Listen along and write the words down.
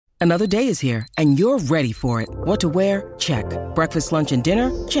Another day is here, and you're ready for it. What to wear? Check. Breakfast, lunch, and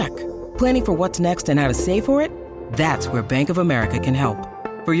dinner? Check. Planning for what's next and how to save for it? That's where Bank of America can help.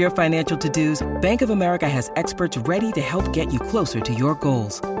 For your financial to-dos, Bank of America has experts ready to help get you closer to your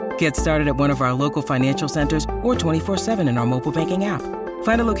goals. Get started at one of our local financial centers or 24/7 in our mobile banking app.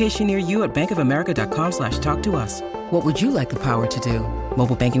 Find a location near you at bankofamerica.com/talktous. What would you like the power to do?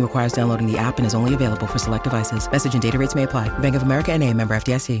 Mobile banking requires downloading the app and is only available for select devices. Message and data rates may apply. Bank of America N.A., member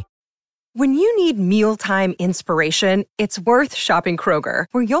FDIC. When you need mealtime inspiration, it's worth shopping Kroger,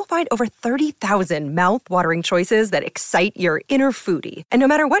 where you'll find over 30,000 mouth-watering choices that excite your inner foodie. And no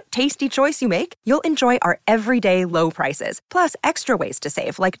matter what tasty choice you make, you'll enjoy our everyday low prices, plus extra ways to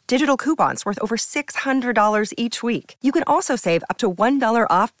save, like digital coupons worth over $600 each week. You can also save up to $1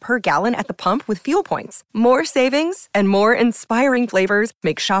 off per gallon at the pump with fuel points. More savings and more inspiring flavors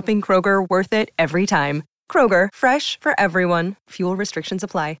make shopping Kroger worth it every time. Kroger, fresh for everyone. Fuel restrictions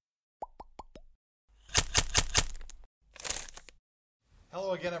apply.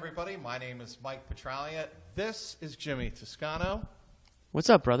 Hello again, everybody. My name is Mike Petralia. This is Jimmy Toscano. What's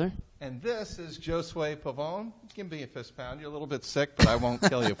up, brother? And this is Josue Pavone. Give me a fist pound. You're a little bit sick, but I won't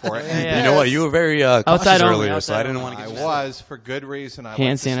kill you for it. Yeah. You know what? You were very cautious earlier, so I didn't want to get you. I was, for good reason. I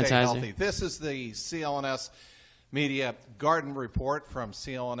Hand like to sanitizer. stay healthy. This is the CLNS Media Garden Report from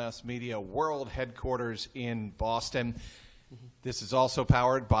CLNS Media World Headquarters in Boston. This is also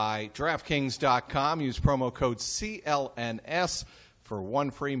powered by DraftKings.com. Use promo code CLNS. For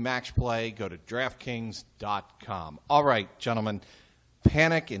one free match play, go to DraftKings.com. All right, gentlemen,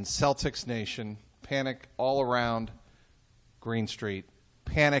 panic in Celtics Nation, panic all around Green Street,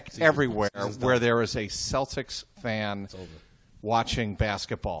 panic everywhere where there is a Celtics fan watching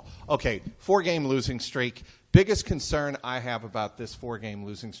basketball. Okay, 4-game losing streak. Biggest concern I have about this 4-game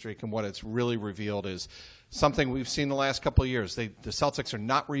losing streak and what it's really revealed is something we've seen the last couple of years. The Celtics are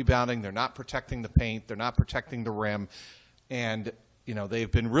not rebounding. They're not protecting the paint. They're not protecting the rim. And you know,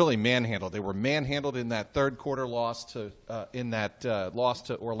 they've been really manhandled. They were manhandled in that third quarter loss to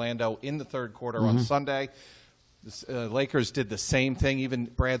Orlando in the third quarter on Sunday. The Lakers did the same thing. Even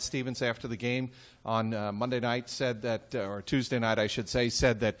Brad Stevens after the game on Monday night said that, or Tuesday night I should say,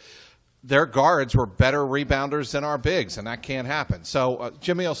 said that their guards were better rebounders than our bigs, and that can't happen. So,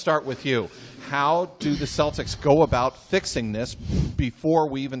 Jimmy, I'll start with you. How do the Celtics go about fixing this before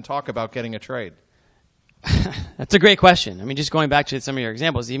we even talk about getting a trade? That's a great question. I mean, just going back to some of your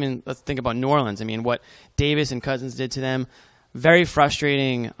examples, even let's think about New Orleans. I mean, what Davis and Cousins did to them, very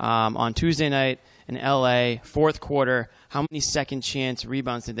frustrating on Tuesday night in L.A., fourth quarter. How many second chance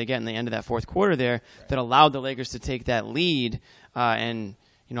rebounds did they get in the end of that fourth quarter there that allowed the Lakers to take that lead? And,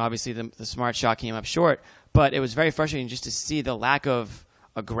 you know, obviously the smart shot came up short. But it was very frustrating just to see the lack of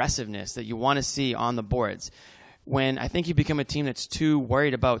aggressiveness that you want to see on the boards. When I think you become a team that's too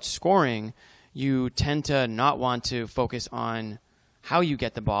worried about scoring, you tend to not want to focus on how you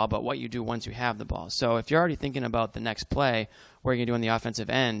get the ball, but what you do once you have the ball. So if you're already thinking about the next play, what you're going to do on the offensive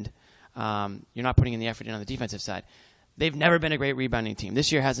end, you're not putting in the effort in on the defensive side. They've never been a great rebounding team.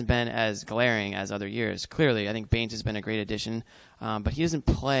 This year hasn't been as glaring as other years. Clearly, I think Baines has been a great addition, but he doesn't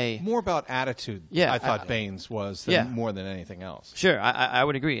play. More about attitude, yeah, I thought Baines was more than anything else. Sure, I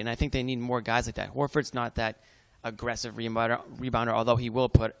would agree, and I think they need more guys like that. Horford's not that aggressive rebounder, although he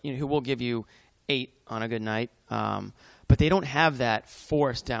will he will give you 8 on a good night, but they don't have that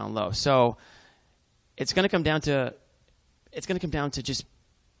force down low. So it's going to come down to just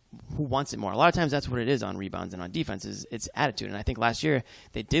who wants it more. A lot of times that's what it is on rebounds and on defense is it's attitude. And I think last year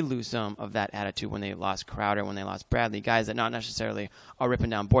they did lose some of that attitude when they lost Crowder, when they lost Bradley, guys that not necessarily are ripping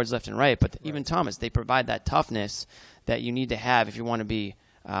down boards left and right, but even Thomas, they provide that toughness that you need to have if you want to be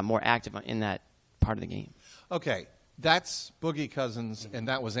more active in that part of the game. Okay, that's Boogie Cousins, and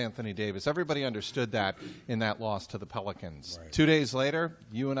that was Anthony Davis. Everybody understood that in that loss to the Pelicans. Right. 2 days later,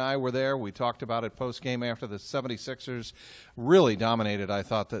 you and I were there. We talked about it post-game after the 76ers really dominated, I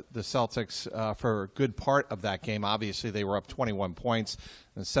thought, the Celtics for a good part of that game. Obviously, they were up 21 points.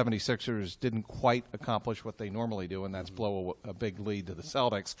 The 76ers didn't quite accomplish what they normally do, and that's blow a big lead to the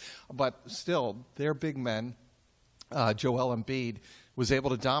Celtics. But still, they're big men. Joel Embiid was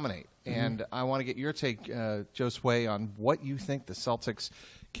able to dominate. And I want to get your take, Josue, on what you think the Celtics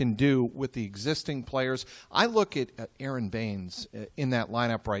can do with the existing players. I look at Aaron Baines in that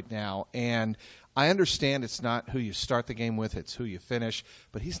lineup right now, and I understand it's not who you start the game with, it's who you finish,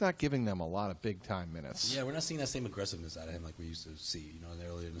 but he's not giving them a lot of big-time minutes. Yeah, we're not seeing that same aggressiveness out of him like we used to see,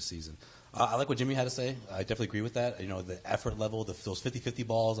 earlier in the season. I like what Jimmy had to say. I definitely agree with that. The effort level, those 50-50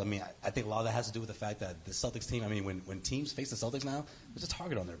 balls. I mean, I think a lot of that has to do with the fact that the Celtics team, when teams face the Celtics now, there's a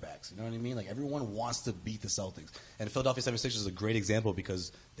target on their backs. You know what I mean? Like, everyone wants to beat the Celtics. And the Philadelphia 76ers is a great example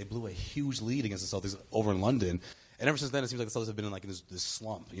because they blew a huge lead against the Celtics over in London. And ever since then, it seems like the Celtics have been in this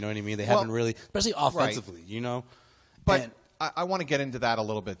slump. You know what I mean? They haven't really, especially offensively, right. But I want to get into that a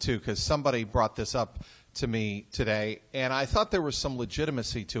little bit, too, because somebody brought this up to me today, and I thought there was some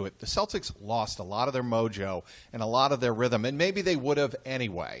legitimacy to it. The Celtics lost a lot of their mojo and a lot of their rhythm, and maybe they would have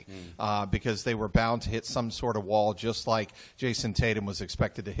anyway because they were bound to hit some sort of wall, just like Jason Tatum was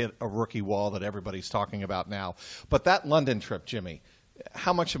expected to hit a rookie wall that everybody's talking about now. But that London trip, Jimmy,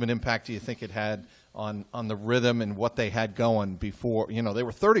 how much of an impact do you think it had on the rhythm and what they had going before? They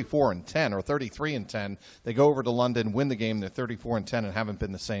were 34-10 or 33-10. They go over to London, win the game. They're 34-10 and haven't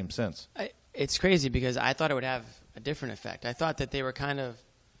been the same since. It's crazy because I thought it would have a different effect. I thought that they were kind of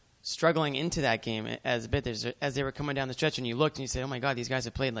struggling into that game as they were coming down the stretch, and you looked and you said, oh, my God, these guys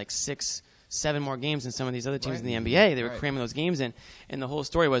have played like 6-7 more games than some of these other teams in the NBA. They were cramming those games in, and the whole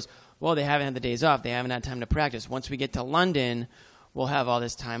story was, well, they haven't had the days off. They haven't had time to practice. Once we get to London, we'll have all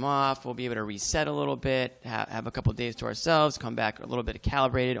this time off. We'll be able to reset a little bit, have a couple of days to ourselves, come back a little bit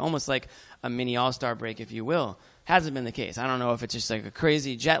calibrated, almost like a mini all-star break, if you will. Hasn't been the case. I don't know if it's just like a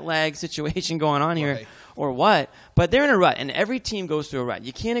crazy jet lag situation going on here or what, but they're in a rut, and every team goes through a rut.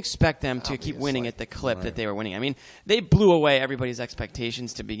 You can't expect them to keep winning at the clip that they were winning. I mean, they blew away everybody's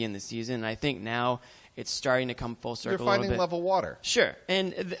expectations to begin the season, and I think now it's starting to come full circle. They're finding level water. Sure.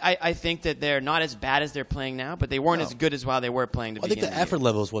 And I think that they're not as bad as they're playing now, but they weren't as good as while they were playing to begin. I think the effort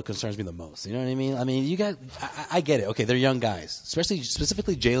level is what concerns me the most. You know what I mean? I mean, I get it. Okay, they're young guys,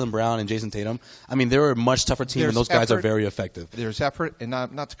 specifically Jaylen Brown and Jason Tatum. I mean, they're a much tougher team, and those guys are very effective. There's effort, and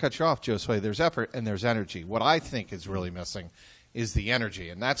not to cut you off, Josue, there's effort and there's energy. What I think is really missing is the energy,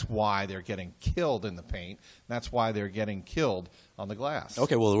 and that's why they're getting killed in the paint. That's why they're getting killed on the glass.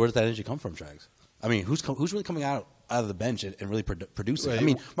 Okay, well, where does that energy come from, Trags? I mean, who's really coming out of the bench and really producing? I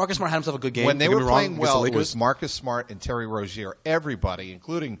mean, Marcus Smart had himself a good game. When they were playing well, it was Marcus Smart and Terry Rozier. Everybody,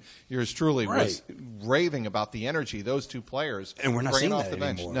 including yours truly, was raving about the energy those two players and we're not seeing off that the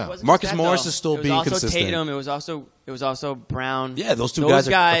bench. anymore. No. Marcus Morris is still being consistent. Tatum. It was also Brown. Yeah, those guys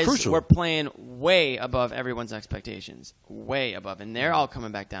are crucial. Were playing way above everyone's expectations, way above, and they're all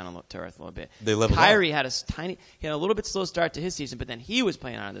coming back down to earth a little bit. They leveled Kyrie out. He had a little bit slow start to his season, but then he was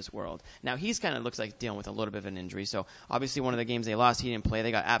playing out of this world. Now he's kind of looks like dealing with a little bit of an injury. So obviously one of the games they lost, he didn't play.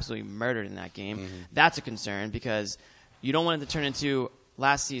 They got absolutely murdered in that game. Mm-hmm. That's a concern because you don't want it to turn into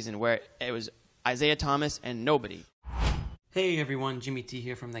last season where it was Isaiah Thomas and nobody. Hey everyone, Jimmy T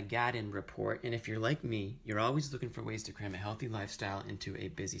here from the Gadden Report, and if you're like me, you're always looking for ways to cram a healthy lifestyle into a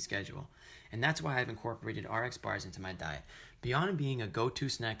busy schedule. And that's why I've incorporated RX bars into my diet. Beyond being a go-to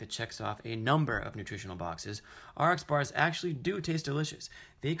snack that checks off a number of nutritional boxes, RX bars actually do taste delicious.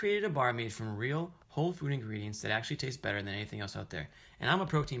 They created a bar made from real, whole food ingredients that actually taste better than anything else out there. And I'm a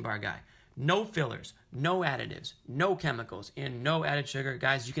protein bar guy. No fillers, no additives, no chemicals, and no added sugar.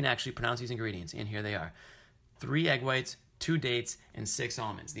 Guys, you can actually pronounce these ingredients, and here they are. 3 egg whites, 2 dates, and 6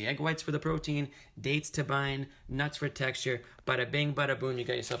 almonds. The egg whites for the protein, dates to bind, nuts for texture. Bada bing, bada boom, you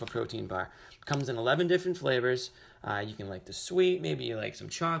got yourself a protein bar. Comes in 11 different flavors. You can like the sweet, maybe you like some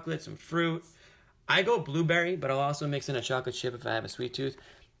chocolate, some fruit. I go blueberry, but I'll also mix in a chocolate chip if I have a sweet tooth.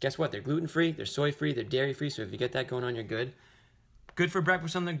 Guess what? They're gluten-free, they're soy-free, they're dairy-free, so if you get that going on, you're good. Good for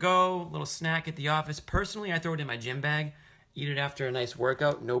breakfast on the go, little snack at the office. Personally, I throw it in my gym bag, eat it after a nice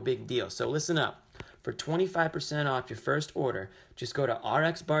workout, no big deal. So listen up. For 25% off your first order, just go to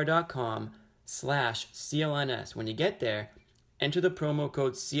rxbar.com/CLNS. When you get there, enter the promo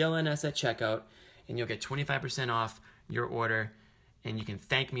code CLNS at checkout, and you'll get 25% off your order, and you can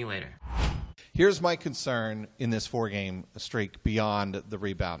thank me later. Here's my concern in this 4-game streak beyond the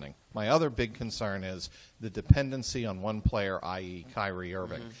rebounding. My other big concern is the dependency on one player, i.e. Kyrie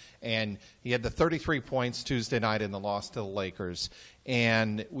Irving. Mm-hmm. And he had the 33 points Tuesday night in the loss to the Lakers.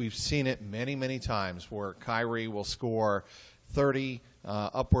 And we've seen it many, many times where Kyrie will score 30,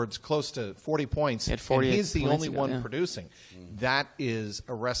 upwards close to 40 points, and he's the only one producing. That is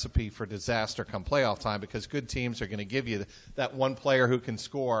a recipe for disaster come playoff time because good teams are going to give you that one player who can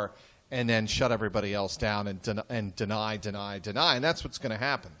score and then shut everybody else down and deny. And that's what's going to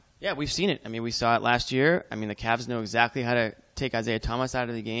happen. Yeah, we've seen it. I mean, we saw it last year. I mean, the Cavs know exactly how to take Isaiah Thomas out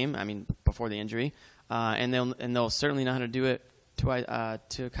of the game, I mean, before the injury. And they'll certainly know how to do it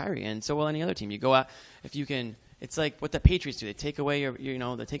to Kyrie. And so will any other team. You go out, if you can It's like what the Patriots do. They take away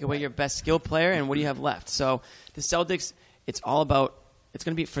your best skill player, and what do you have left? So the Celtics, it's going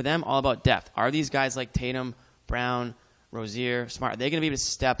to be for them all about depth. Are these guys like Tatum, Brown, Rozier, Smart, are they going to be able to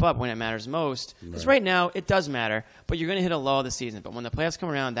step up when it matters most? Because right now, it does matter, but you're going to hit a low of the season. But when the playoffs come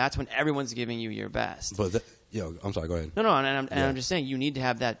around, that's when everyone's giving you your best. But I'm sorry, go ahead. No, I'm just saying you need to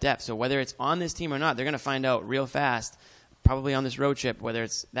have that depth. So whether it's on this team or not, they're going to find out real fast, probably on this road trip, whether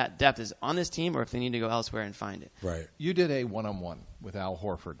it's that depth is on this team or if they need to go elsewhere and find it. Right. You did a one-on-one with Al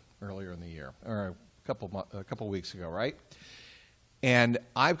Horford earlier in the year, or a couple weeks ago, right? And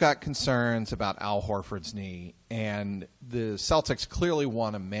I've got concerns about Al Horford's knee, and the Celtics clearly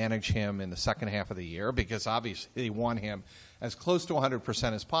want to manage him in the second half of the year because obviously they want him as close to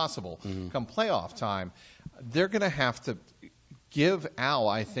 100% as possible. Come playoff time, they're going to have to give Al,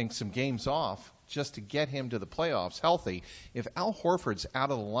 I think, some games off just to get him to the playoffs healthy. If Al Horford's out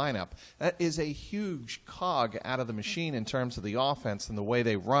of the lineup, that is a huge cog out of the machine in terms of the offense and the way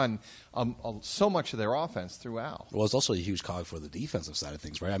they run so much of their offense through Al. Well, it's also a huge cog for the defensive side of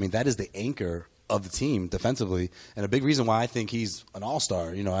things, right? I mean, that is the anchor of the team defensively, and a big reason why I think he's an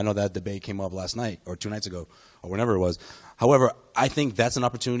all-star. You know, I know that debate came up last night or 2 nights ago or whenever it was. However, I think that's an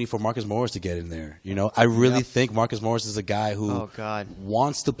opportunity for Marcus Morris to get in there. You know, I really think Marcus Morris is a guy who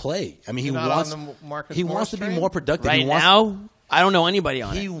wants to play. I mean, he wants to be more productive. Right now, I don't know anybody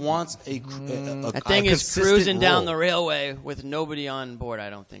on it. He wants that thing is cruising down the railway with nobody on board. I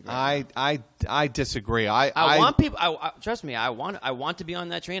don't think. Right I disagree. I want people. Trust me. I want to be on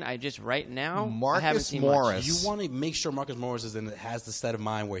that train. I just right now Marcus I haven't seen Morris. You want to make sure Marcus Morris has the state of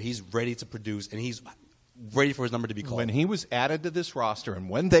mind where he's ready to produce and he's ready for his number to be called. When he was added to this roster and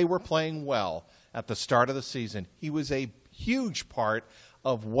when they were playing well at the start of the season, he was a huge part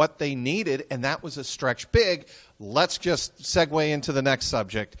of what they needed, and that was a stretch big. Let's just segue into the next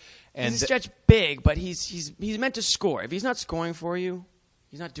subject. And he's a stretch big, but he's meant to score. If he's not scoring for you,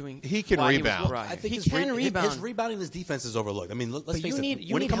 he's not doing. He can rebound. I think he can rebound. His rebounding, his defense is overlooked. I mean, let's face it.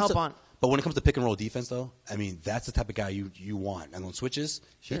 You need help on. But when it comes to pick and roll defense, though, I mean, that's the type of guy you want. And on switches,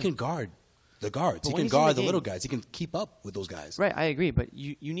 he can guard the guards. He can guard the little guys. He can keep up with those guys. Right, I agree. But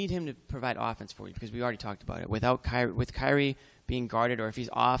you need him to provide offense for you because we already talked about it. With Kyrie being guarded, or if he's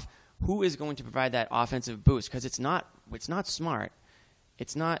off, who is going to provide that offensive boost? Because it's not Smart.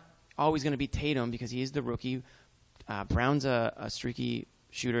 It's not always going to be Tatum because he is the rookie. Brown's a streaky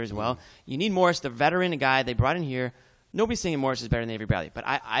shooter as well. You need Morris, the veteran guy they brought in here. Nobody's saying Morris is better than Avery Bradley, but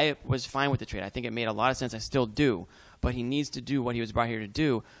I was fine with the trade. I think it made a lot of sense. I still do. But he needs to do what he was brought here to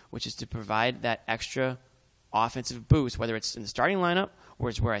do, which is to provide that extra offensive boost, whether it's in the starting lineup or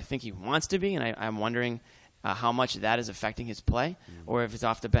it's where I think he wants to be, and I'm wondering how much that is affecting his play, or if it's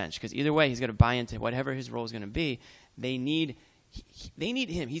off the bench. Because either way, he's going to buy into whatever his role is going to be. They need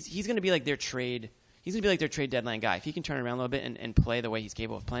him. He's going to be like their trade. He's going to be like their trade deadline guy. If he can turn around a little bit and play the way he's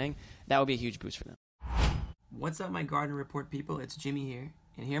capable of playing, that would be a huge boost for them. What's up, my Garden Report people? It's Jimmy here,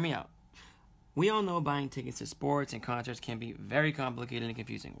 and hear me out. We all know buying tickets to sports and concerts can be very complicated and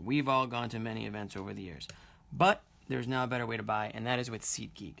confusing. We've all gone to many events over the years. But there's now a better way to buy, and that is with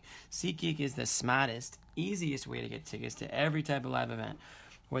SeatGeek. SeatGeek is the smartest, easiest way to get tickets to every type of live event.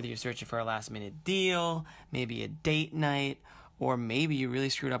 Whether you're searching for a last-minute deal, maybe a date night, or maybe you really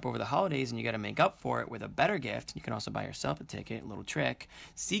screwed up over the holidays and you got to make up for it with a better gift. You can also buy yourself a ticket, a little trick.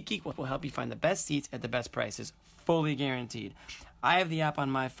 SeatGeek will help you find the best seats at the best prices, fully guaranteed. I have the app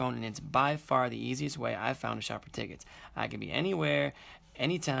on my phone, and it's by far the easiest way I've found to shop for tickets. I can be anywhere,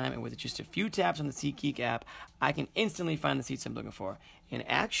 anytime, and with just a few taps on the SeatGeek app, I can instantly find the seats I'm looking for. And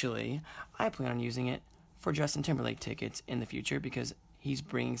actually, I plan on using it for Justin Timberlake tickets in the future because he's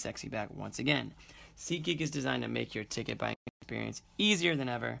bringing sexy back once again. SeatGeek is designed to make your ticket buying experience easier than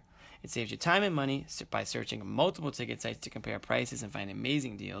ever. It saves you time and money by searching multiple ticket sites to compare prices and find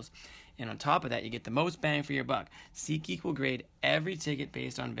amazing deals. And on top of that, you get the most bang for your buck. SeatGeek will grade every ticket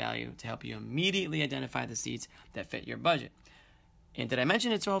based on value to help you immediately identify the seats that fit your budget. And did I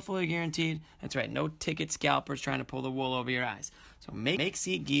mention it's all fully guaranteed? That's right, no ticket scalpers trying to pull the wool over your eyes. So make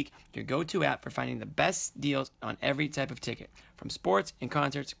SeatGeek your go-to app for finding the best deals on every type of ticket, from sports and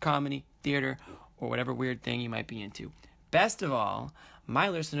concerts, comedy, theater, or whatever weird thing you might be into. Best of all, my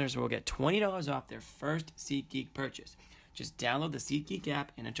listeners will get $20 off their first SeatGeek purchase. Just download the SeatGeek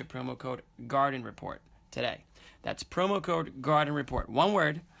app and enter promo code GardenReport today. That's promo code GardenReport, one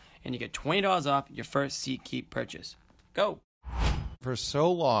word, and you get $20 off your first SeatGeek purchase. Go! For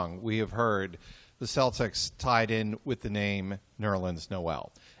so long, we have heard the Celtics tied in with the name Nerlens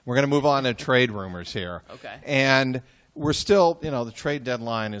Noel. We're going to move on to trade rumors here. Okay. And we're still, the trade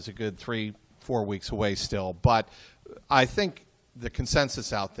deadline is a good 3-4 weeks away still. But I think the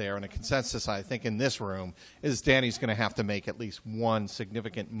consensus out there, and a consensus I think in this room, is Danny's going to have to make at least one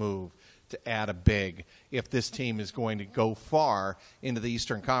significant move to add a big if this team is going to go far into the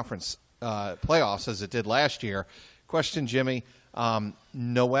Eastern Conference playoffs as it did last year. Question, Jimmy,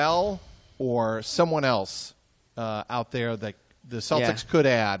 Noel or someone else out there that the Celtics could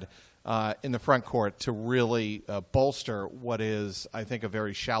add in the front court to really bolster what is, I think, a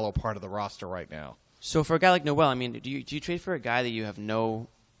very shallow part of the roster right now? So for a guy like Noel, I mean, do you trade for a guy that you have no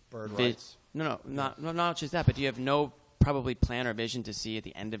bird rights? No, not just that, but do you have no probably plan or vision to see at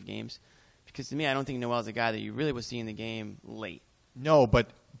the end of games? Because to me, I don't think Noel's a guy that you really will see in the game late. No,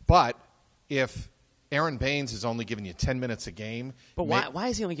 but if Aaron Baines is only giving you 10 minutes a game, but why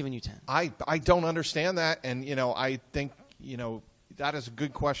is he only giving you 10? I don't understand that, and I think that is a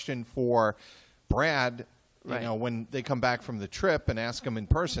good question for Brad. When they come back from the trip and ask him in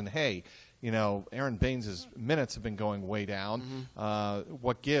person, hey. Aaron Baines' minutes have been going way down. Mm-hmm.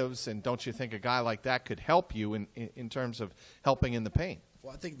 What gives? And don't you think a guy like that could help you in terms of helping in the paint?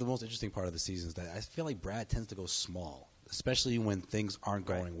 Well, I think the most interesting part of the season is that I feel like Brad tends to go small, especially when things aren't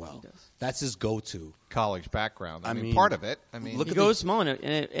going well. That's his go-to. College background. I mean, part of it. He goes small, and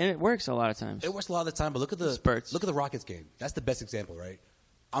it works a lot of times. It works a lot of the time, but look at the spurts. Look at the Rockets game. That's the best example, right?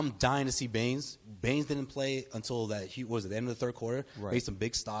 I'm dying to see Baines. Baines didn't play until the end of the third quarter. Right. Made some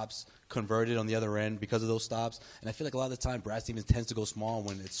big stops, converted on the other end because of those stops. And I feel like a lot of the time Brad Stevens tends to go small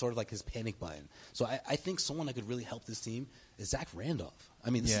when it's sort of like his panic button. So I think someone that could really help this team is Zach Randolph. I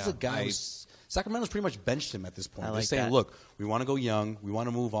mean, this is a guy who's – Sacramento's pretty much benched him at this point. They're saying, look, we want to go young. We want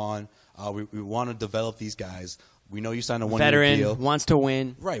to move on. We want to develop these guys. We know you signed a one-year deal. Veteran, wants to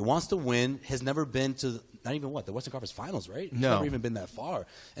win. Right, wants to win. Has never been to not even the Western Conference Finals, right? He's never even been that far.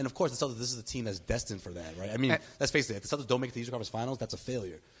 And, of course, the Celtics, this is a team that's destined for that, right? I mean, let's face it. If the Celtics don't make it to the Eastern Conference Finals, that's a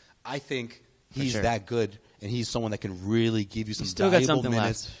failure. I think he's that good, and he's someone that can really give you some valuable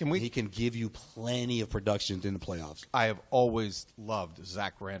minutes. He can give you plenty of production in the playoffs. I have always loved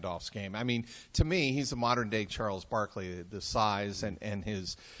Zach Randolph's game. I mean, to me, he's a modern-day Charles Barkley, the size and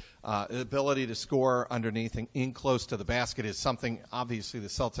his – the ability to score underneath and in close to the basket is something, obviously, the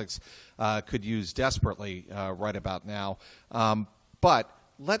Celtics could use desperately right about now. But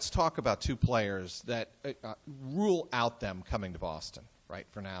let's talk about two players that rule out them coming to Boston, right,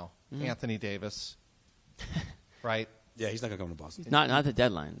 for now. Mm-hmm. Anthony Davis, right? Yeah, he's not going to come to Boston. Not the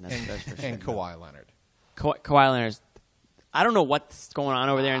deadline. That's for sure. And Kawhi Leonard. Kawhi Leonard's I don't know what's going on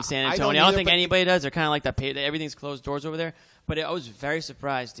over there in San Antonio. I don't think anybody does. They're kind of like that. Everything's closed doors over there. But I was very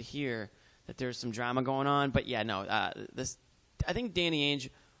surprised to hear that there's some drama going on. But yeah, no. I think Danny Ainge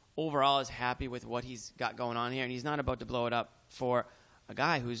overall is happy with what he's got going on here, and he's not about to blow it up for a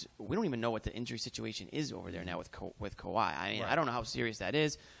guy we don't even know what the injury situation is over there now with Kawhi. I mean, I don't know how serious that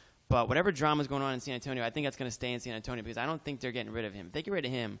is. But whatever drama is going on in San Antonio, I think that's going to stay in San Antonio because I don't think they're getting rid of him. If they get rid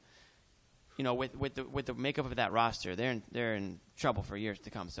of him, with the makeup of that roster, they're in trouble for years to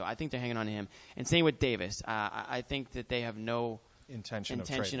come. So I think they're hanging on to him. And same with Davis. I think that they have no intention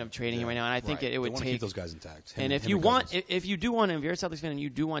of trading him right now. And I think it would take keep those guys intact. If you do want him, if you're a Celtics fan and you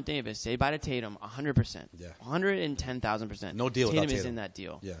do want Davis, say bye to Tatum 100%. Yeah. 110,000%. No deal without Tatum. Is in that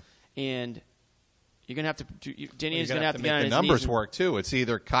deal. Yeah. And you're going to have to Danny is going to have to make the numbers work too. It's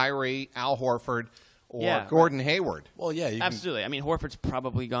either Kyrie, Al Horford, or Gordon Hayward. Well, yeah, absolutely. I mean, Horford's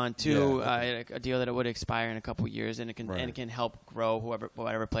probably gone too. A deal that it would expire in a couple of years, and it can help grow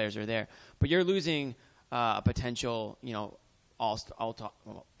whatever players are there. But you're losing a potential,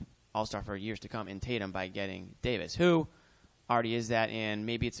 all-star for years to come in Tatum by getting Davis, who already is that, and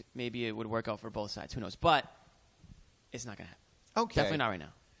maybe it would work out for both sides. Who knows? But it's not going to happen. Okay, definitely not right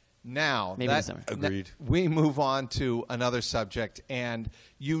now. Now, maybe this summer. Agreed. We move on to another subject, and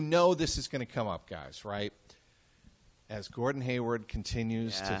this is going to come up, guys, right? As Gordon Hayward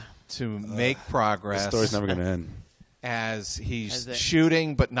continues to make progress. The story's never going to end. As he's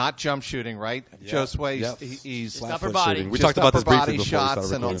shooting, but not jump shooting, right? Yep. Josue, Yep. He's just upper body. Shooting. We talked about this briefly before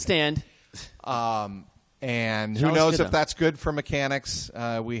shots and stand. And who knows if that's good for mechanics?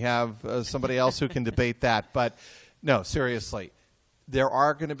 We have somebody else who can debate that. But no, seriously. There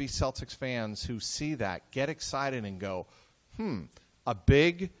are going to be Celtics fans who see that, get excited, and go, a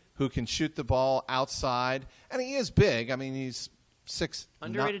big who can shoot the ball outside. And he is big. I mean, he's 6'.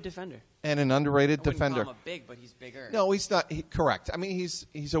 Underrated defender. And an underrated defender. I wouldn't call him a big, but he's bigger. No, he's not. Correct. I mean,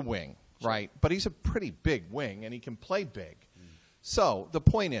 he's a wing, right? But he's a pretty big wing, and he can play big. So the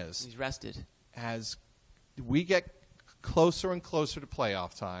point is, he's rested. As we get closer and closer to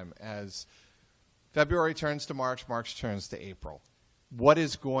playoff time, as February turns to March, March turns to April, what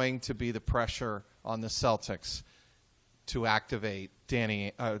is going to be the pressure on the Celtics to activate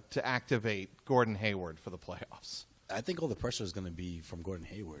Gordon Hayward for the playoffs? I think all the pressure is going to be from Gordon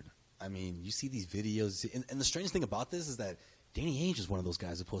Hayward. I mean, you see these videos, and the strange thing about this is that Danny Ainge is one of those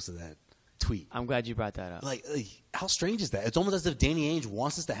guys who posted that tweet. I'm glad you brought that up. Like, how strange is that? It's almost as if Danny Ainge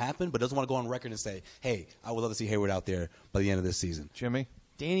wants this to happen, but doesn't want to go on record and say, hey, I would love to see Hayward out there by the end of this season. Jimmy?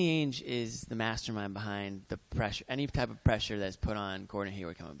 Danny Ainge is the mastermind behind the pressure, any type of pressure that's put on Gordon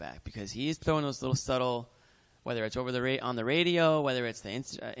Hayward coming back, because he is throwing those little subtle, whether it's over on the radio, whether it's the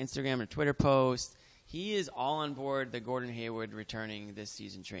Instagram or Twitter post, he is all on board the Gordon Hayward returning this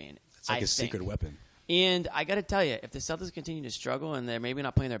season train. It's like a secret weapon. And I got to tell you, if the Celtics continue to struggle and they're maybe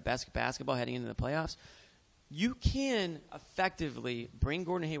not playing their best basketball heading into the playoffs, you can effectively bring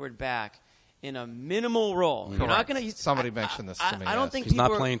Gordon Hayward back in a minimal role. You're not going to. Somebody mentioned this to me. I don't think he's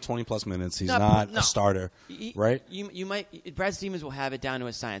not playing 20-plus minutes. He's not a starter, right? You might. Brad Stevens will have it down to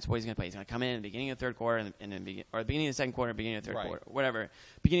a science what he's going to play. He's going to come in the beginning of the third quarter and or the beginning of the second quarter, beginning of the third quarter, whatever.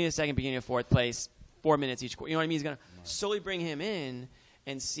 Beginning of the second, beginning of fourth place, 4 minutes each quarter. You know what I mean? He's going to slowly bring him in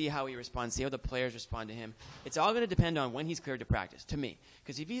and see how he responds, see how the players respond to him. It's all going to depend on when he's cleared to practice, to me.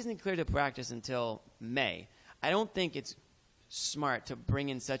 Because if he isn't cleared to practice until May, I don't think it's smart to bring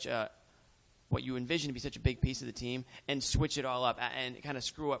in what you envision to be such a big piece of the team and switch it all up and kind of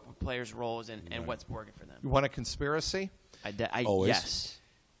screw up players' roles and what's working for them. You want a conspiracy? Always. Yes.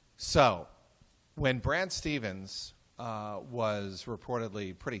 So, when Brad Stevens was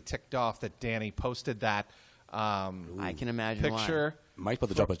reportedly pretty ticked off that Danny posted that I can imagine picture. Mike's about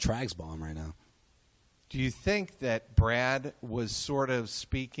to drop a Trags bomb right now. Do you think that Brad was sort of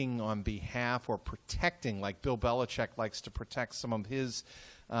speaking on behalf or protecting, like Bill Belichick likes to protect some of his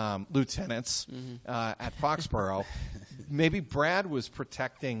lieutenants at Foxborough? Maybe Brad was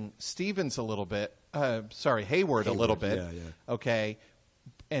protecting Stevens a little bit, Hayward a little bit, okay,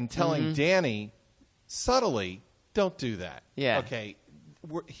 and telling Danny subtly, don't do that. Yeah. Okay.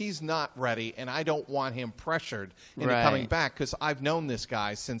 He's not ready, and I don't want him pressured into coming back because I've known this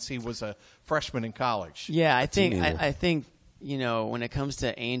guy since he was a freshman in college. Yeah, I think when it comes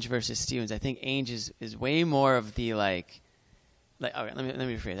to Ainge versus Stevens, I think Ainge is way more of the like okay, let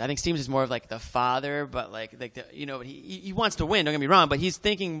me rephrase. I think Stevens is more of like the father, but he wants to win. Don't get me wrong, but he's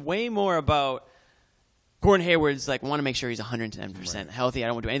thinking way more about. Gordon Hayward's like, want to make sure he's 110% healthy. I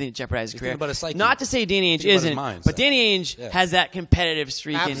don't want to do anything to jeopardize his career. Not to say Danny Ainge isn't, but Danny Ainge has that competitive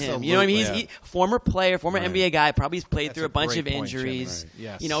streak in him. You know what I mean? He's former player, former NBA guy, probably has played through a bunch of injuries.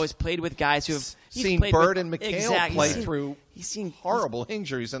 Yes. Has played with guys who have seen Bird and McHale play through horrible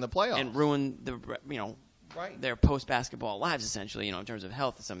injuries in the playoffs and ruined their post basketball lives essentially. In terms of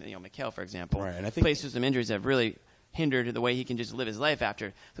health, McHale, for example, and I think plays through some injuries that have really hindered the way he can just live his life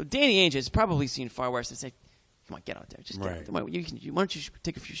after. So Danny Ainge has probably seen far worse and say, come on, get out there. Just get out there. Why don't you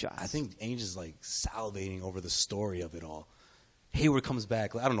take a few shots? I think Ainge is like salivating over the story of it all. Hayward comes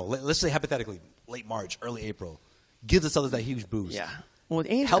back, I don't know, let's say hypothetically, late March, early April. Gives the Celtics that huge boost. Yeah. Well,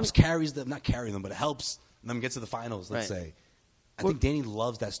 Ainge not carry them, but it helps them get to the finals, let's say. I think Danny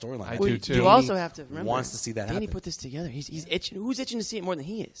loves that storyline. I do too. You also have to remember, wants to see that happen. Danny put this together. He's itching. Who's itching to see it more than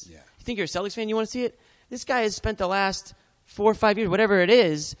he is? Yeah. You think you're a Celtics fan, you want to see it? This guy has spent the last 4 or 5 years, whatever it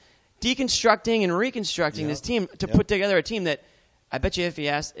is, deconstructing and reconstructing this team to put together a team that I bet you if he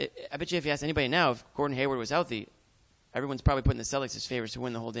asked anybody now if Gordon Hayward was healthy, everyone's probably putting the Celtics as favorites to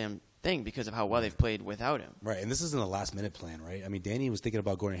win the whole damn thing because of how well they've played without him. Right, and this isn't a last-minute plan, right? I mean, Danny was thinking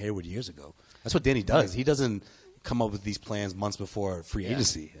about Gordon Hayward years ago. That's what Danny does. He doesn't come up with these plans months before free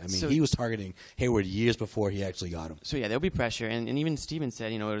agency. I mean, he was targeting Hayward years before he actually got him. So, there'll be pressure. And even Stevens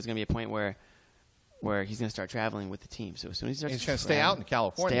said, it was going to be a point where he's going to start traveling with the team. So as soon as he starts he's going to stay out in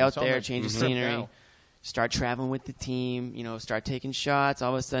California. Stay out there, change the scenery, start traveling with the team, start taking shots.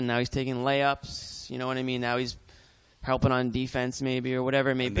 All of a sudden, now he's taking layups. You know what I mean? Now he's helping on defense maybe or whatever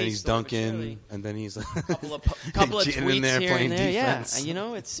it may be. And then he's dunking, and then he's couple of tweets in there here playing and there. defense.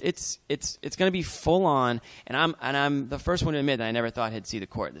 Yeah, it's going to be full on. And I'm the first one to admit that I never thought he'd see the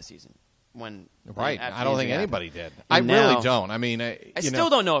court this season. I don't think anybody did. I really don't. I mean, I still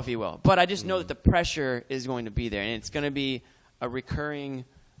don't know if he will, but I just know that the pressure is going to be there, and it's going to be a recurring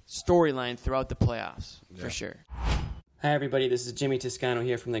storyline throughout the playoffs for sure. Hi everybody, this is Jimmy Toscano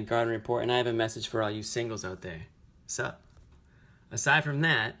here from the Garden Report, and I have a message for all you singles out there. Sup? Aside from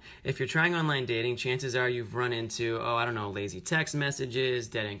that, if you're trying online dating, chances are you've run into, lazy text messages,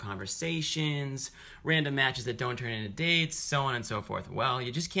 dead-end conversations, random matches that don't turn into dates, so on and so forth. Well,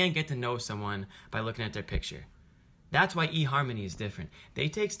 you just can't get to know someone by looking at their picture. That's why eHarmony is different. They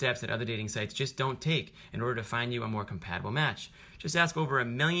take steps that other dating sites just don't take in order to find you a more compatible match. Just ask over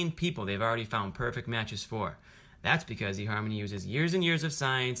 1 million people they've already found perfect matches for. That's because eHarmony uses years and years of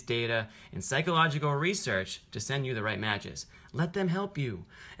science, data, and psychological research to send you the right matches. Let them help you.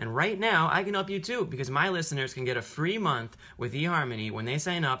 And right now, I can help you too, because my listeners can get a free month with eHarmony when they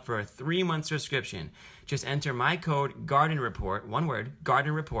sign up for a 3-month subscription. Just enter my code GardenReport, one word,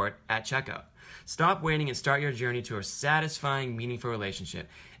 GardenReport, at checkout. Stop waiting and start your journey to a satisfying, meaningful relationship.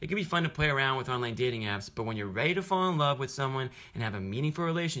 It can be fun to play around with online dating apps, but when you're ready to fall in love with someone and have a meaningful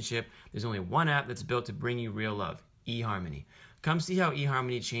relationship, there's only one app that's built to bring you real love, eHarmony. Come see how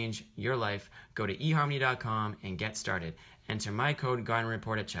eHarmony changed your life. Go to eHarmony.com and get started. Enter my code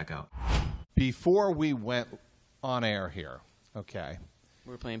GardenReport at checkout. Before we went on air here, okay.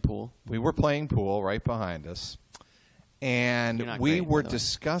 We were playing pool. We were playing pool right behind us. And we were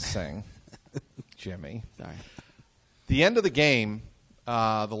discussing, Jimmy, sorry, the end of the game,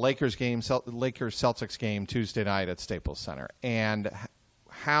 the Lakers-Celtics game Tuesday night at Staples Center, and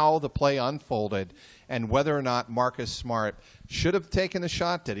how the play unfolded and whether or not Marcus Smart should have taken the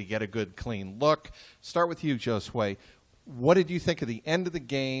shot. Did he get a good, clean look? Start with you, Josue. What did you think of the end of the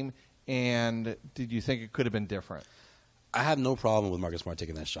game, and did you think it could have been different? I have no problem with Marcus Smart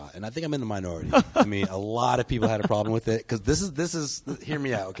taking that shot, and I think I'm in the minority. I mean, a lot of people had a problem with it because this is hear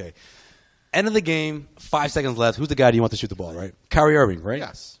me out, okay? End of the game, 5 seconds left. Who's the guy do you want to shoot the ball, right? Kyrie Irving, right?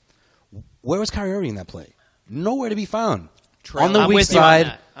 Yes. Where was Kyrie Irving in that play? Nowhere to be found. Trailing. On the weak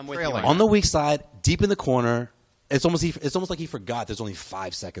side, On the weak side, deep in the corner. It's almost like he forgot there's only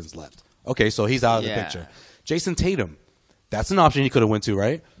 5 seconds left. Okay, so he's out of the picture. Jason Tatum, that's an option he could have went to,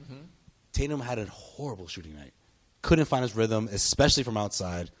 right? Mm-hmm. Tatum had a horrible shooting night. Couldn't find his rhythm, especially from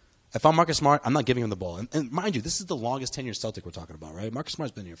outside. If I'm Marcus Smart, I'm not giving him the ball. And mind you, this is the longest tenured Celtic we're talking about, right? Marcus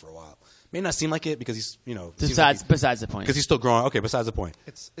Smart's been here for a while. May not seem like it because he's, besides the point. Because he's still growing. Okay, besides the point.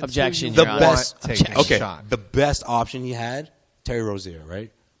 It's objection. The best option he had, Terry Rozier,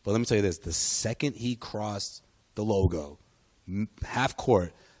 right? But let me tell you this: the second he crossed the logo, half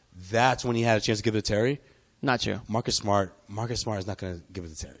court, that's when he had a chance to give it to Terry. Not true. Marcus Smart is not going to give it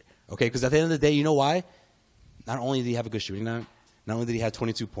to Terry. Okay, because at the end of the day, you know why? Not only did he have a good shooting night, not only did he have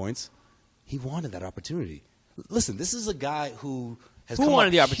 22 points, he wanted that opportunity. Listen, this is a guy who has come wanted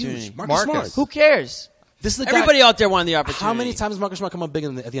up the opportunity? Huge. Marcus Smart. Who cares? This is the Everybody guy, out there wanted the opportunity. How many times has Marcus Smart come up big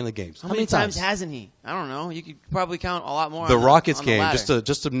at the end of the games? How many times hasn't he? I don't know. You could probably count a lot more. The Rockets on game, the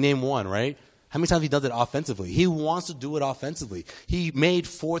just to name one, right? How many times he does it offensively? He wants to do it offensively. He made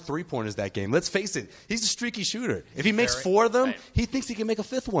 4 3-pointers that game. Let's face it. He's a streaky shooter. If he makes 4 of them, he thinks he can make a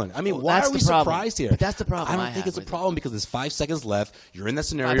 5th one. I mean, why are we surprised here? But that's the problem. I don't think it's a problem because there's 5 seconds left. You're in that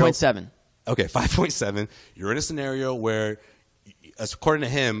scenario. 5.7. Okay, 5.7. You're in a scenario where, according to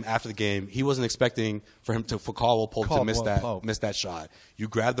him, after the game, he wasn't expecting for Caldwell Pope to miss that shot. You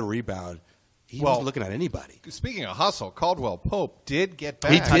grab the rebound. He wasn't looking at anybody. Speaking of hustle, Caldwell Pope did get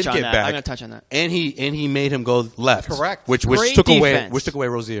back. He did get back. I'm going to touch on that. And he made him go left. Correct. Which took away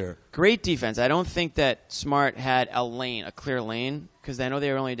Rozier. Great defense. I don't think that Smart had a clear lane, because I know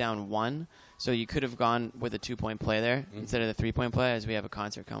they were only down 1. So you could have gone with a 2-point play there instead of the 3-point play, as we have a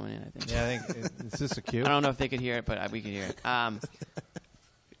concert coming in, I think. Yeah, I think is this a cue? I don't know if they could hear it, but we could hear it. I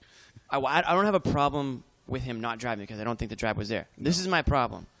don't have a problem with him not driving because I don't think the drive was there. No. This is my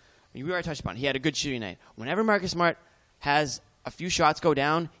problem. We already touched upon it. He had a good shooting night. Whenever Marcus Smart has a few shots go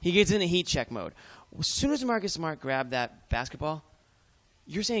down, he gets in a heat check mode. As soon as Marcus Smart grabbed that basketball,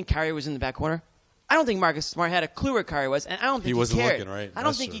 you're saying Kyrie was in the back corner? I don't think Marcus Smart had a clue where Kyrie was, and I don't think he wasn't cared. Looking, right? I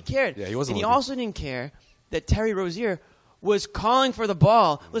don't think he cared. Yeah, he wasn't and looking. He also didn't care that Terry Rozier was calling for the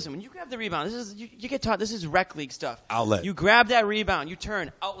ball. Listen, when you grab the rebound, you get taught this is rec league stuff. Outlet. You grab that rebound, you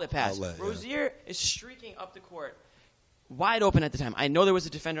turn, outlet pass. Outlet, Rozier is streaking up the court, wide open at the time. I know there was a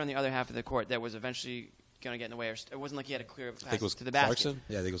defender on the other half of the court that was eventually going to get in the way. It wasn't like he had a clear pass to the basket. Clarkson?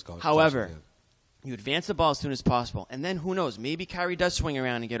 Yeah, I think it was Clarkson. However, Clarkson, you advance the ball as soon as possible, and then who knows? Maybe Kyrie does swing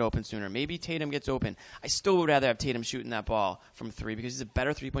around and get open sooner. Maybe Tatum gets open. I still would rather have Tatum shooting that ball from 3 because he's a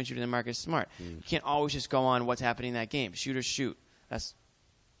better 3-point shooter than Marcus Smart. You can't always just go on what's happening in that game. Shooters shoot. That's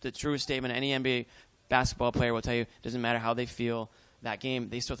the truest statement. Any NBA basketball player will tell you. It doesn't matter how they feel that game.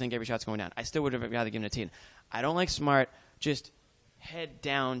 They still think every shot's going down. I still would have rather given it to Tatum. I don't like Smart just head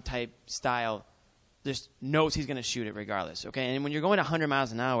down type style. Just knows he's going to shoot it regardless, okay? And when you're going 100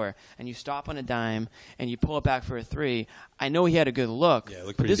 miles an hour and you stop on a dime and you pull it back for a 3, I know he had a good look, it looked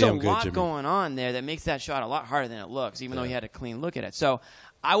but pretty there's a damn good, lot Jimmy. Going on there that makes that shot a lot harder than it looks, even though he had a clean look at it. So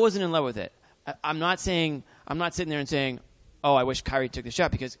I wasn't in love with it. I'm not sitting there and saying, oh, I wish Kyrie took the shot,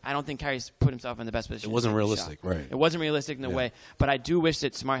 because I don't think Kyrie's put himself in the best position. It wasn't realistic, right? It wasn't realistic in a way, but I do wish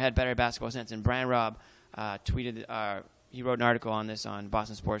that Smart had better basketball sense. And Brian Robb tweeted, he wrote an article on this on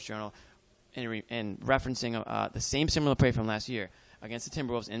Boston Sports Journal, and referencing the same similar play from last year against the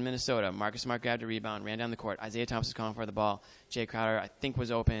Timberwolves in Minnesota. Marcus Smart grabbed a rebound, ran down the court. Isaiah Thomas was calling for the ball. Jay Crowder, I think,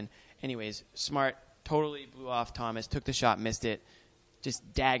 was open. Anyways, Smart totally blew off Thomas, took the shot, missed it.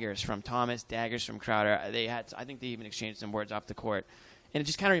 Just daggers from Thomas, daggers from Crowder. I think they even exchanged some words off the court. And it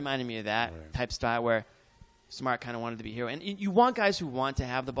just kind of reminded me of that type style where Smart kind of wanted to be hero. And you want guys who want to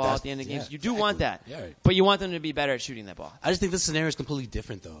have the ball at the end of games. You do want that. Yeah, right. But you want them to be better at shooting that ball. I just think this scenario is completely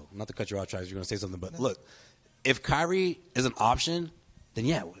different, though. Not to cut you off, Travis, you're going to say something. But look, if Kyrie is an option, then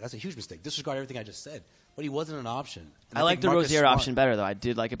that's a huge mistake. Disregard everything I just said. But he wasn't an option. And I like the Rozier option better, though. I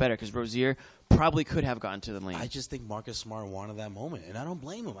did like it better because Rozier probably could have gotten to the lane. I just think Marcus Smart wanted that moment, and I don't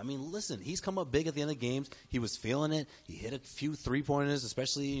blame him. I mean, listen, he's come up big at the end of games. He was feeling it. He hit a few three-pointers,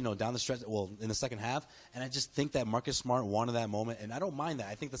 especially down the stretch, in the second half. And I just think that Marcus Smart wanted that moment, and I don't mind that.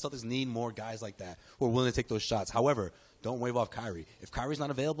 I think the Celtics need more guys like that who are willing to take those shots. However, don't wave off Kyrie. If Kyrie's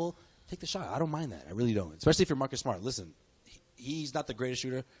not available, take the shot. I don't mind that. I really don't, especially if you're Marcus Smart. Listen, he's not the greatest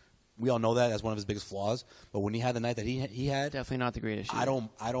shooter. We all know that as one of his biggest flaws. But when he had the night that he had, definitely not the greatest shooter.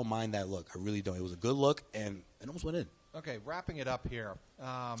 I don't mind that look. I really don't. It was a good look, and it almost went in. Okay, wrapping it up here.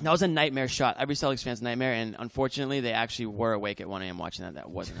 That was a nightmare shot. Every Celtics fan's nightmare, and unfortunately, they actually were awake at 1 a.m. watching that.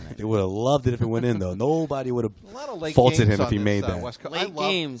 That wasn't a nightmare. They would have loved it if it went in, though. Nobody would have faulted him if he made that. Late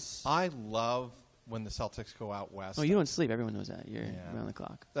games. I love when the Celtics go out west. Oh, you don't sleep. Everyone knows that. You're around the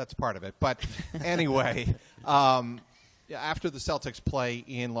clock. That's part of it. But anyway, after the Celtics play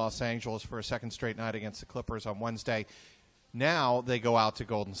in Los Angeles for a second straight night against the Clippers on Wednesday, now they go out to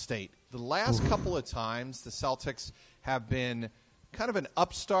Golden State. The last couple of times, the Celtics have been kind of an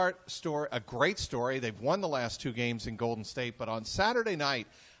upstart story, a great story. They've won the last 2 games in Golden State, but on Saturday night,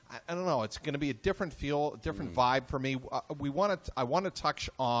 I don't know. It's going to be a different feel, a different vibe for me. I want to touch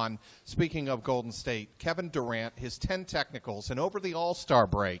on, speaking of Golden State, Kevin Durant, his 10 technicals, and over the All-Star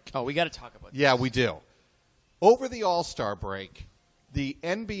break. Oh, we got to talk about that. Yeah, we do. Over the All-Star break, the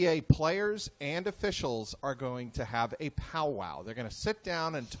NBA players and officials are going to have a powwow. They're going to sit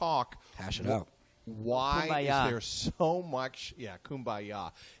down and talk. Hash it out. Why kumbaya. Is there so much? Yeah,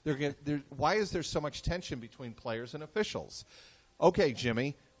 kumbaya. Why is there so much tension between players and officials? Okay,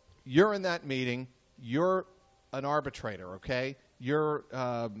 Jimmy, you're in that meeting. You're an arbitrator. Okay, you're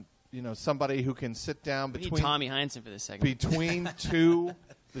somebody who can sit down between. We need Tommy Heinsohn for this segment. Between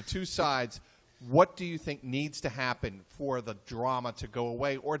the two sides. What do you think needs to happen for the drama to go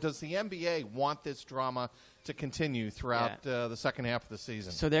away? Or does the NBA want this drama to continue throughout the second half of the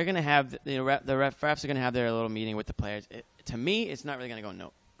season? So they're going to have the refs are going to have their little meeting with the players. To me, it's not really going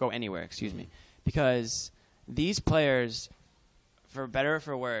to go anywhere, because these players, for better or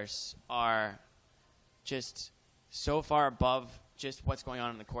for worse, are just so far above just what's going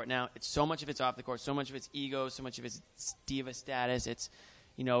on in the court. Now, it's so much of it's off the court, so much of it's ego, so much of it's diva status. It's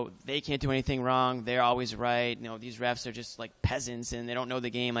they can't do anything wrong. They're always right. These refs are just like peasants, and they don't know the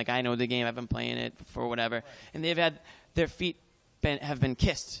game like I know the game. I've been playing it for whatever. Right. And they've had their feet have been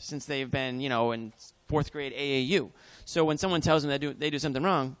kissed since they've been, in 4th grade AAU. So when someone tells them they do something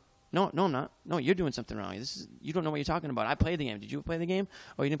wrong, no, I'm not. No, you're doing something wrong. You don't know what you're talking about. I played the game. Did you play the game?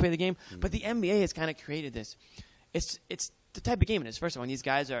 Oh, you didn't play the game? Mm-hmm. But the NBA has kind of created this. It's the type of game it is. First of all, these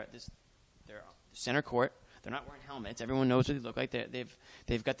guys they're center court. They're not wearing helmets. Everyone knows what they look like.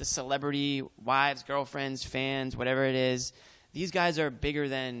 They've got the celebrity wives, girlfriends, fans, whatever it is. These guys are bigger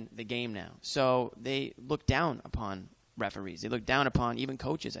than the game now. So they look down upon referees. They look down upon even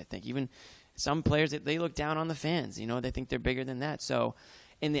coaches, I think. Even some players, they look down on the fans. They think they're bigger than that. So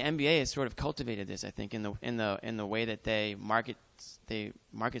in the NBA, it's sort of cultivated this, I think, in the way that they market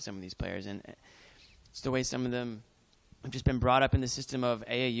some of these players. And it's the way some of them have just been brought up in the system of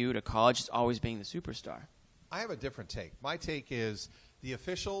AAU to college, just always being the superstar. I have a different take. My take is the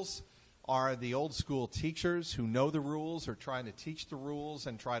officials are the old school teachers who know the rules, are trying to teach the rules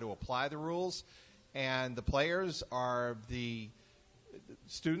and try to apply the rules, and the players are the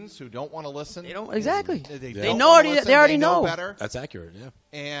students who don't want to listen. They don't exactly. They already know better. That's accurate. Yeah.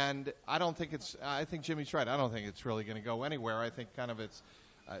 And I don't think it's. I think Jimmy's right. I don't think it's really going to go anywhere. I think kind of it's.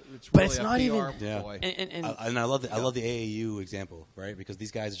 But really it's not even. Yeah. And I love the AAU example, right? Because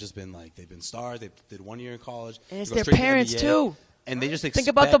these guys have just been they've been stars. They did 1 year in college. And it's their parents too. And they just think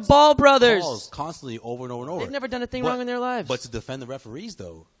about the Ball brothers calls constantly over and over and over. They've never done a thing wrong in their lives. But to defend the referees,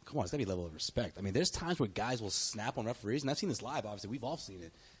 though, come on, it's got to be a level of respect. I mean, there's times where guys will snap on referees, and I've seen this live. Obviously, we've all seen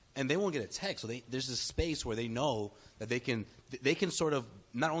it. And they won't get a text. So there's this space where they know that they can sort of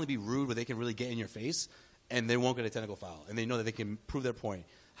not only be rude, but they can really get in your face, and they won't get a technical foul. And they know that they can prove their point.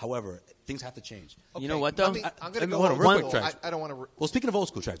 However, things have to change. Okay. You know what, though? I'm going to go real quick. I don't want to. Well, speaking of old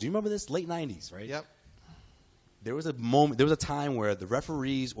school tracks, do you remember this? Late 90s, right? Yep. there was a time where the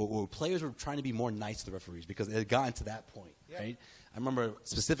referees or players were trying to be more nice to the referees because it had gotten to that point, right? I remember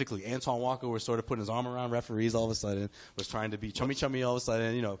specifically Antoine Walker was sort of putting his arm around referees all of a sudden, was trying to be chummy all of a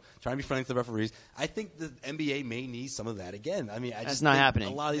sudden, trying to be friendly to the referees. I think the NBA may need some of that again. I mean, that's not happening.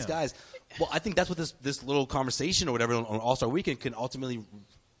 A lot of these guys. Well, I think that's what this little conversation or whatever on All-Star Weekend can ultimately.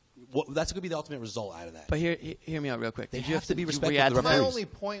 That's going to be the ultimate result out of that. But hear me out real quick. They have to be respectful of the referees. My only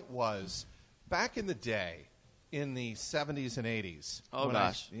point was, back in the day, in the 70s and 80s. Oh,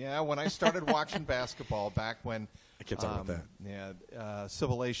 gosh. When I started watching basketball back when I kept talking about that.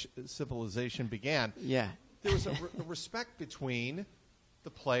 Civilization began. Yeah. There was a respect between the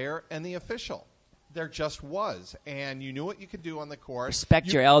player and the official. There just was. And you knew what you could do on the court. Respect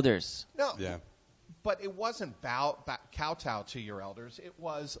your elders. No. Yeah. But it wasn't kowtow to your elders. It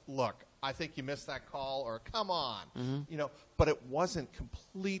was, look, I think you missed that call, or come on. Mm-hmm. But it wasn't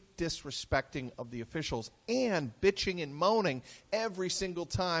complete disrespecting of the officials and bitching and moaning every single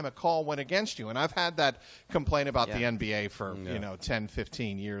time a call went against you. And I've had that complaint about the NBA for 10,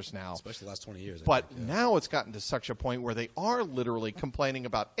 15 years now. Especially the last 20 years. But now it's gotten to such a point where they are literally complaining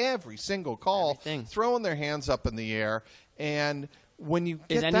about every single call, throwing their hands up in the air. And when you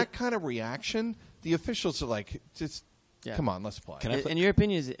get that kind of reaction, the officials are like, just come on, let's play. In your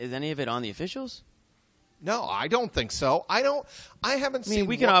opinion, is any of it on the officials? No, I don't think so. I haven't seen.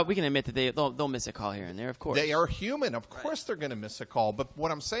 We can admit that they'll miss a call here and there, of course. They are human. Of course they're going to miss a call. But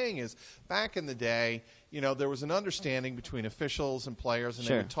what I'm saying is, back in the day, there was an understanding between officials and players, and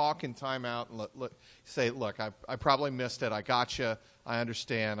they would talk in timeout and say, look, I probably missed it. I got you. I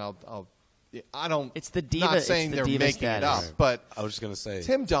understand. I don't. It's the diva. Not saying they're making status. it up, but I was just going to say,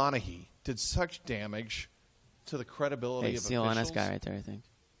 Tim Donaghy did such damage to the credibility of officials. CLNS guy right there, I think.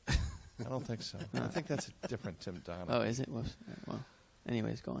 I don't think so. I think that's a different Tim Donaghy. Oh, is it? Well,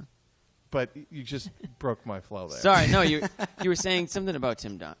 anyways, go on. But you just broke my flow there. Sorry, no, you were saying something about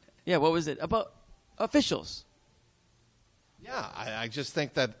Tim Donaghy. Yeah, what was it? About officials. Yeah, I just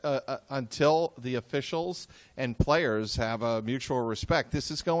think that until the officials and players have a mutual respect, this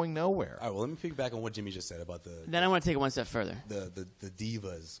is going nowhere. All right, well, let me piggyback on what Jimmy just said about Then I want to take it one step further. The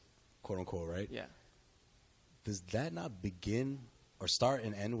divas, quote unquote, right? Yeah. Does that not begin or start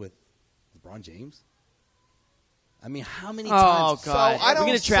and end with LeBron James? I mean, how many times? Oh, God. So I don't We're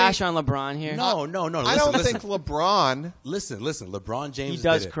going to trash on LeBron here? No. I don't think LeBron. Listen. LeBron James He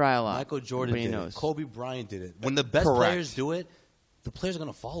does did it. cry a lot. Michael Jordan did knows. it. Kobe Bryant did it. When the best players do it, the players are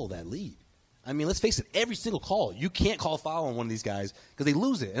going to follow that lead. I mean, let's face it. Every single call, you can't call foul on one of these guys because they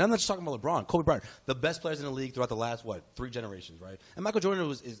lose it. And I'm not just talking about LeBron. Kobe Bryant, the best players in the league throughout the last, 3 generations, right? And Michael Jordan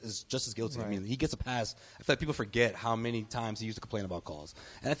is just as guilty. Right. I mean, he gets a pass. I feel like people forget how many times he used to complain about calls.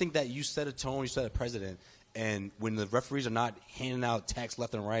 And I think that you set a tone, you set a precedent. And when the referees are not handing out texts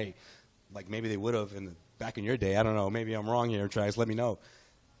left and right, like maybe they would have back in your day, I don't know, maybe I'm wrong here, Travis, let me know.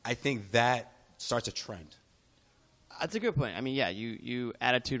 I think that starts a trend. That's a good point. I mean, yeah, you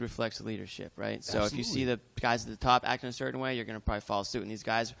attitude reflects leadership, right? So Absolutely. if you see the guys at the top acting a certain way, you're going to probably follow suit. And these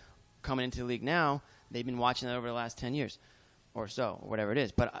guys coming into the league now, they've been watching that over the last 10 years or so, or whatever it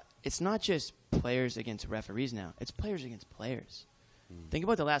is. But it's not just players against referees now. It's players against players. Think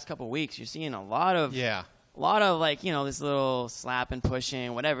about the last couple of weeks. You're seeing a lot of this little slap and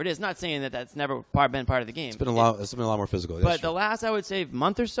pushing, whatever it is. Not saying that that's never been part of the game. It's been a lot more physical. But the last, I would say,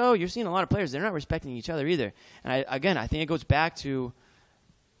 month or so, you're seeing a lot of players. They're not respecting each other either. And I think it goes back to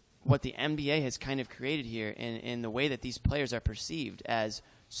what the NBA has kind of created here in the way that these players are perceived as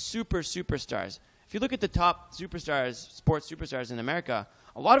superstars. If you look at the top superstars, sports superstars in America,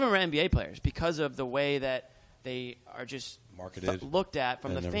 a lot of them are NBA players because of the way that they are just marketed, looked at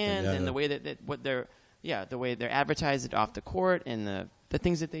from the fans, and the way that what they're. Yeah, the way they're advertised off the court and the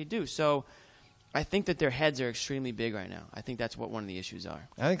things that they do. So I think that their heads are extremely big right now. I think that's what one of the issues are.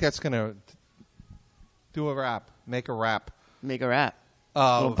 I think that's going to do a rap, make a rap.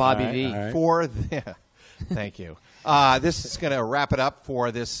 Little Bobby V. Right. Thank you. This is going to wrap it up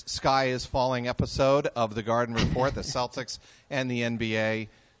for this Sky is Falling episode of the Garden Report, the Celtics and the NBA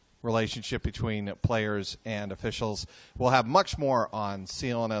relationship between players and officials. We'll have much more on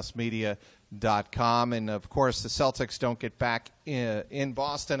CLNSmedia.com. And, of course, the Celtics don't get back in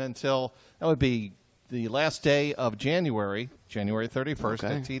Boston until that would be the last day of January 31st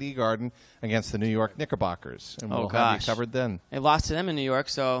at TD Garden against the New York Knickerbockers. And we'll have you covered then. They lost to them in New York,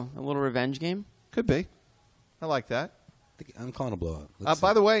 so a little revenge game? Could be. I like that. I'm calling a blowout.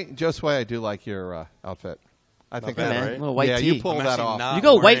 By the way, Josue, I do like your outfit. I think that, right? A little white tee. You pulled that off. You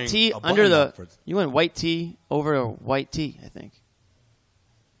go white tee under the. You went white tee over a white tee, I think.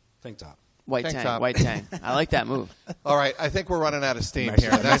 Tank top. White tank. I like that move. All right, I think we're running out of steam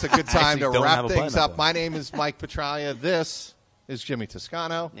here. That's a good time to wrap things up. My name is Mike Petraglia. This is Jimmy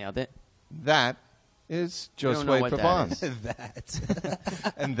Toscano. Nailed it. That is Josue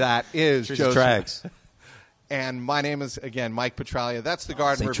Pavon. And that is Josue. And my name is, again, Mike Petraglia. That's the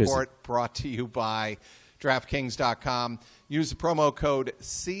Garden Report brought to you by DraftKings.com. Use the promo code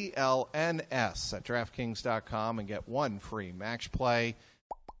CLNS at DraftKings.com and get one free match play.